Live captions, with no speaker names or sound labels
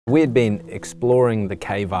We had been exploring the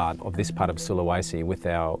cave art of this part of Sulawesi with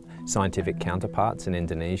our scientific counterparts in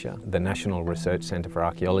Indonesia, the National Research Centre for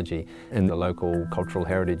Archaeology and the local Cultural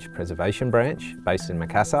Heritage Preservation Branch based in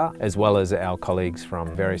Makassar, as well as our colleagues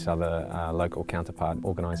from various other local counterpart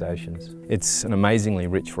organisations. It's an amazingly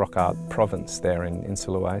rich rock art province there in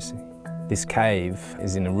Sulawesi. This cave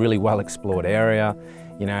is in a really well explored area.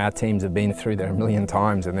 You know, our teams have been through there a million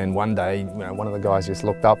times, and then one day, one of the guys just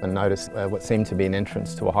looked up and noticed what seemed to be an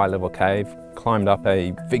entrance to a high-level cave, climbed up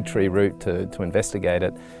a fig tree route to investigate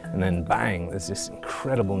it, and then bang, there's this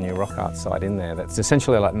incredible new rock art site in there that's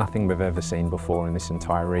essentially like nothing we've ever seen before in this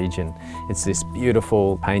entire region. It's this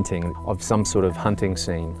beautiful painting of some sort of hunting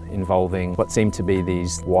scene involving what seem to be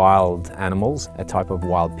these wild animals, a type of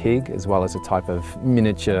wild pig, as well as a type of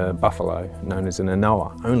miniature buffalo known as an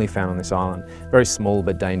anoa, only found on this island. Very small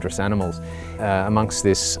but dangerous animals. Amongst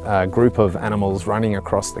this group of animals running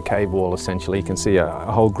across the cave wall, essentially, you can see a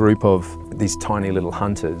whole group of these tiny little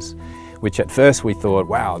hunters, which at first we thought,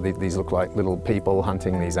 wow, these look like little people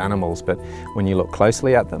hunting these animals, but when you look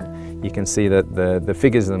closely at them, you can see that the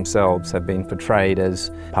figures themselves have been portrayed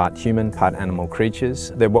as part human, part animal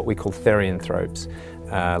creatures. They're what we call therianthropes.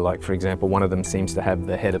 Like, for example, one of them seems to have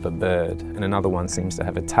the head of a bird and another one seems to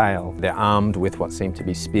have a tail. They're armed with what seem to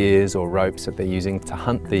be spears or ropes that they're using to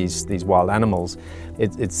hunt these wild animals.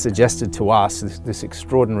 It's suggested to us this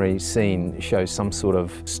extraordinary scene shows some sort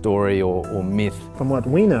of story or myth. From what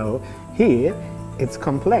we know here, it's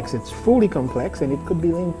complex, it's fully complex, and it could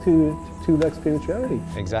be linked to like spirituality.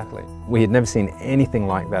 Exactly. We had never seen anything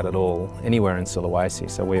like that at all anywhere in Sulawesi,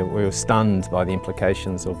 so we were stunned by the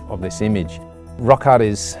implications of this image. Rock art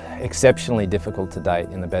is exceptionally difficult to date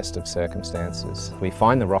in the best of circumstances. We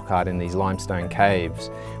find the rock art in these limestone caves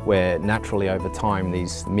where naturally over time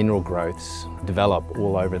these mineral growths develop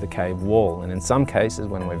all over the cave wall, and in some cases,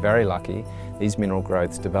 when we're very lucky, these mineral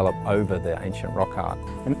growths develop over the ancient rock art.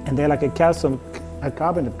 And they're like a calcium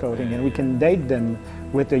carbonate coating, and we can date them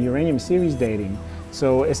with the uranium series dating.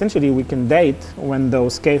 So essentially we can date when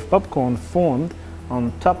those cave popcorn formed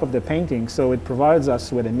on top of the painting, so it provides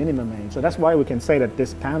us with a minimum age. So that's why we can say that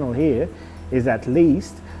this panel here is at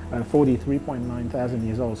least 43.9 thousand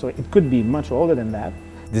years old. So it could be much older than that.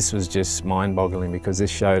 This was just mind-boggling because this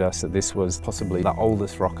showed us that this was possibly the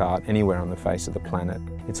oldest rock art anywhere on the face of the planet.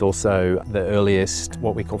 It's also the earliest,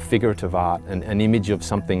 what we call figurative art, an image of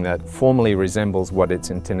something that formally resembles what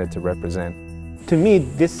it's intended to represent. To me,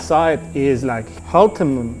 this site is like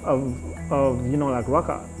ultimate of like rock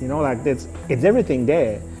art, like it's everything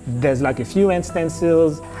there. There's like a few ant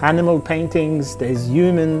stencils, animal paintings, there's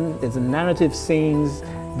human, there's narrative scenes,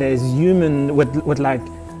 there's human with like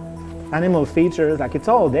animal features, like it's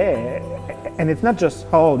all there. And it's not just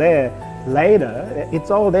all there later, it's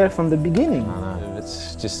all there from the beginning. I know,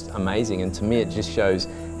 it's just amazing, and to me it just shows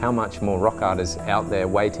how much more rock art is out there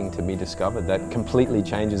waiting to be discovered. That completely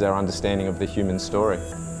changes our understanding of the human story.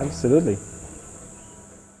 Absolutely.